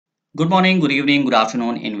Good morning, good evening, good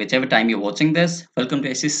afternoon, in whichever time you're watching this. Welcome to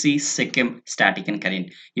SSC Sikkim Static and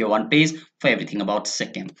Current, your one place for everything about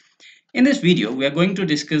Sikkim. In this video, we are going to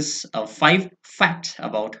discuss 5 facts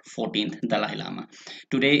about 14th Dalai Lama.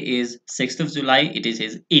 Today is 6th of July. It is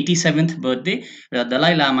his 87th birthday.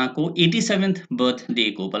 Dalai Lama ko 87th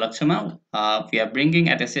birthday ko उपलक्ष्यमा we are bringing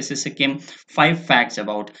at SSC Sikkim 5 facts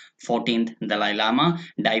about 14th Dalai Lama,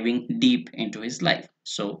 diving deep into his life.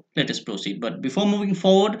 So let us proceed. But before moving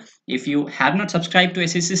forward, if you have not subscribed to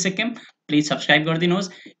SSC Sikkim, please subscribe गरिदिनुहोस्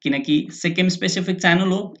किनकि Sikkim specific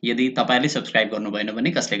channel हो यदि तपाईले subscribe गर्नु भएन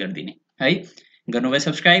भने कसले गर्दिने है गर्नुभयो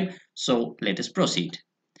subscribe so let us proceed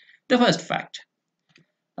the first fact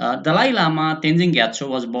Dalai Lama Tenzin Gyatso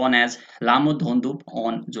was born as Lhamo Dhondup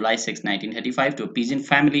on July 6, 1935 to a peasant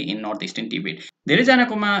family in northeastern Tibet.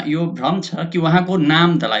 धेरैजनाकोमा यो भ्रम छ कि उहाँको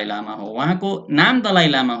नाम दलाई लामा हो उहाँको नाम दलाई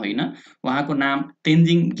लामा होइन उहाँको नाम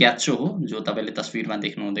तेन्जिङ ग्यात्सो हो जो तपाईले तस्बिरमा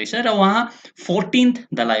देख्नु हुँदैछ र उहाँ 14th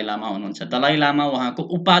दलाई लामा हुनुहुन्छ दलाई लामा उहाँको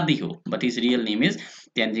उपाधि हो but his real name is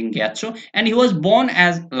Tenzing Gyatso and he was born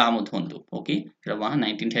as Lhamo Dhondup okay र उहाँ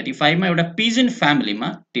 1935 मा एउटा peasant family मा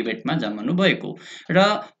टिबेटमा जन्मनु भएको र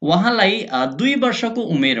उहाँलाई 2 वर्षको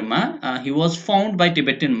उमेरमा he was found by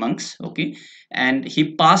Tibetan monks okay and he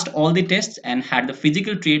passed all the tests and had the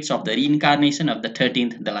physical traits of the reincarnation of the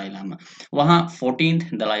 13th Dalai Lama उहाँ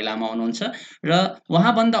 14th Dalai Lama हुनुहुन्छ र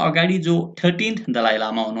उहाँ भन्दा अगाडि जो 13th Dalai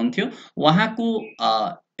Lama हुनुहुन्थ्यो उहाँको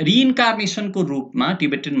reincarnation को रूपमा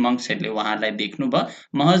टिबेटन मंक्सहरूले उहाँलाई देख्नुभयो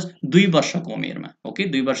महज 2 वर्षको उमेरमा ओके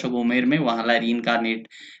 2 वर्षको उमेरमै उहाँलाई रिइन्कार्नेट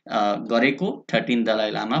गरेको 13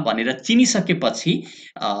 दलाई लामा भनेर चिनिसकेपछि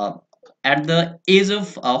at the age of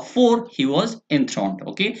 4 he was enthroned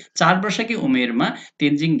okay 4 वर्षकै उमेरमा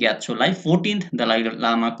तेन्जिङ ग्यात्सोलाई 14th दलाई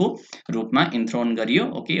लामाको रूपमा एन्थ्रोन गरियो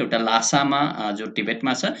ओके एउटा लासामा जो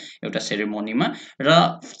टिबेटमा छ एउटा सेरेमोनीमा र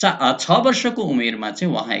 6 वर्षको उमेरमा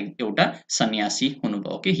चाहिँ उहाँ एउटा सन्यासी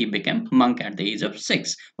हुनुभयो okay he became monk at the age of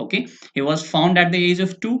 6 okay he was found at the age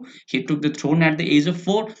of 2 he took the throne at the age of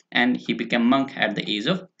 4 and he became monk at the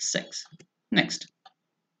age of 6 next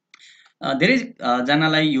धेरै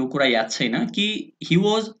जनालाई यो कुरा याद छैन कि he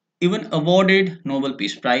was even awarded Nobel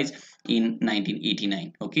Peace Prize in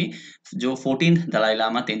 1989 okay जो 14th Dalai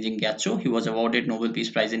Lama Tenzin Gyatso he was awarded Nobel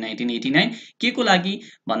Peace Prize in 1989 के को लागि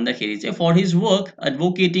भन्दाखेरि चाहिँ for his work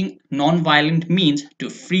advocating non-violent means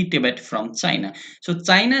to free Tibet from China so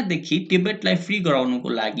China देखि टिबेटलाई free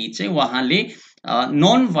गराउनको लागि चाहिँ उहाँले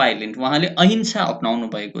नन भाइलेन्ट उहाँले अहिंसा अपनाउनु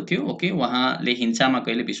भएको थियो ओके उहाँले हिंसामा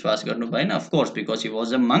कहिले विश्वास गर्नु भएन of course because he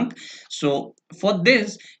was a monk so for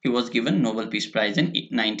this he was given Nobel peace prize in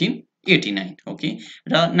 1989 okay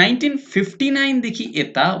र 1959 देखि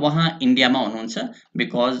यता उहाँ इन्डियामा हुनुहुन्छ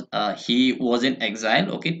because he was in एक्जाइल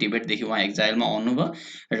okay Tibet देखि उहाँ एक्जाइलमा आउनुभयो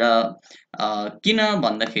र किन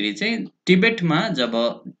भन्दाखेरि चाहिँ टिबेटमा जब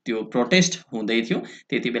त्यो प्रोटेस्ट हुँदै थियो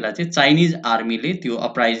त्यति बेला चाहिँ चाइनिज आर्मीले त्यो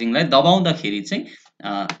अपराइजिङलाई दबाउँदाखेरि चाहिँ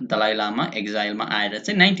दलाई लामा एक्जाइलमा आएर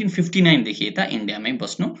चाहिँ 1959 देखि यता इन्डियामै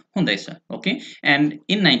बस्नु हुँदैछ okay and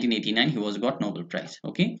in 1989 he was got Nobel Prize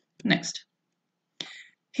okay next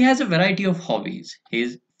he has a variety of hobbies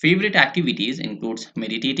his favorite activities includes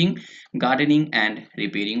meditating gardening and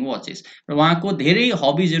repairing watches र उहाँको धेरै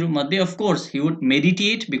हबीजहरु मध्ये of course he would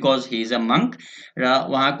meditate because he is a monk र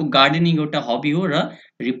उहाँको gardening एउटा hobby हो र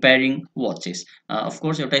repairing watches of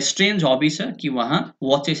course एउटा strange hobby छ कि उहाँ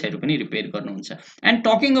watchesहरु पनि रिपेयर गर्नुहुन्छ and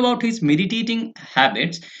talking about his meditating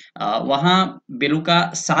habits उहाँ बेलुका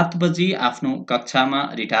 7 बजे आफ्नो कक्षामा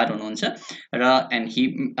रिटायर हुनुहुन्छ र and he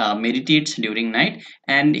meditates during night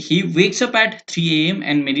and he wakes up at 3 a.m.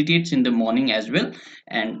 and meditates in the morning as well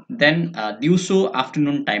and then diuso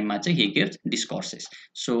afternoon time ma he gives discourses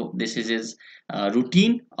so this is his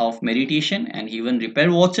routine of meditation and he even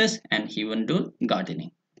repair watches and he even do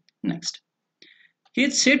gardening next he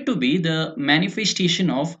is said to be the manifestation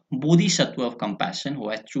of Bodhisattva of compassion who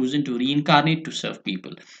has chosen to reincarnate to serve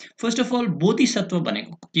people. First of all, Bodhisattva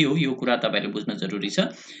भनेको के हो यो कुरा तपाईले बुझ्न जरुरी छ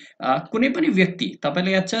कुनै पनि व्यक्ति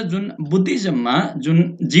तपाईलाई याद छ जुन बुद्धिज्ममा जुन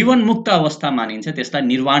जीवन मुक्त अवस्था मानिन्छ त्यसलाई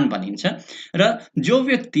निर्वाण भनिन्छ र जो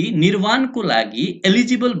व्यक्ति निर्वाणको लागि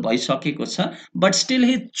एलिजिबल भइसकेको छ but still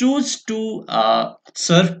he choose to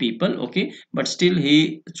serve people okay but still he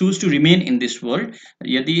choose to remain in this world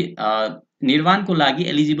यदि निर्वाणको लागि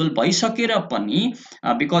एलिजिबल भइसकेर पनि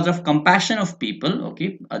because of compassion of people okay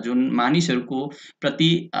जुन मानिसहरुको प्रति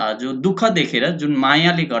जो दुःख देखेर जुन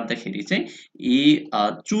मायाले गर्दाखेरि चाहिँ he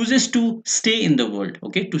chooses to stay in the world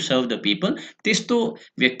okay to serve the people त्यस्तो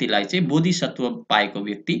व्यक्तिलाई चाहिँ बोधिसत्व पाएको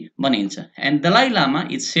व्यक्ति भनिन्छ and Dalai Lama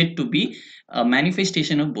is said to be a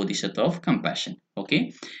manifestation of bodhisattva of compassion okay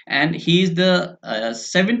and he is the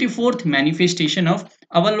 74th manifestation of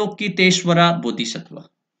Avalokiteshvara bodhisattva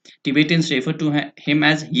Tibetans refer to him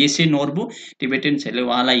as Yese Norbu. Tibetansहरूले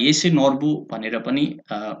उहाँलाई Yese Norbu भनेर पनि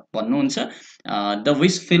भन्नुहुन्छ. The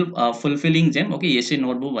wish fulfilling gem. Okay, Yese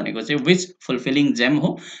Norbu भनेको चाहिँ wish fulfilling gem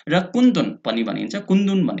हो. र Kundun पनि भनिन्छ.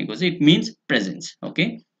 Kundun भनेको चाहिँ it means presence.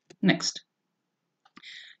 Okay, next.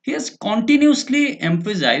 He has continuously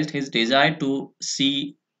emphasized his desire to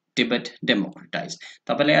see Tibet democratized.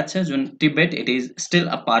 तपाईलाई याद छ जुन Tibet, it is still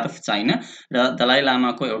a part of China र दलाई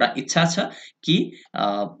लामाको एउटा इच्छा छ कि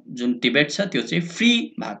जुन Tibet छ त्यो चाहिँ फ्री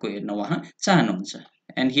भएको हेर्न उहाँ चाहनुहुन्छ.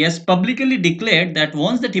 And he has publicly declared that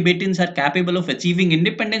once the Tibetans are capable of achieving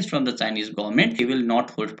independence from the Chinese government, he will not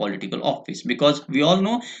hold political office. Because we all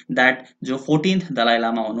know that the 14th Dalai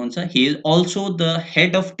Lama हुनुहुन्छ, he is also the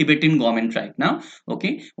head of Tibetan government right now.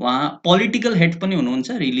 Okay, उहाँ political head पनि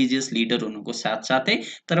हुनुहुन्छ, religious leader हुनुको साथसाथै.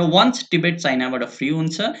 तर once Tibet Chinaबाट free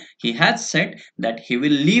हुन्छ, he has said that he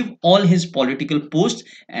will leave all his political posts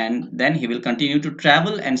and then he will continue to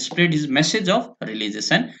travel and spread his message of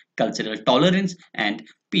religious and cultural tolerance and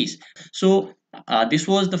peace. So this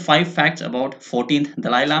was the 5 facts about 14th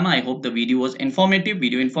Dalai Lama. I hope the video was informative.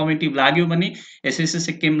 Video informative लाग्यो भने SSC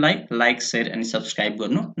Sikkim लाई like, share and subscribe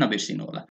गर्नु नबिर्सिनु होला.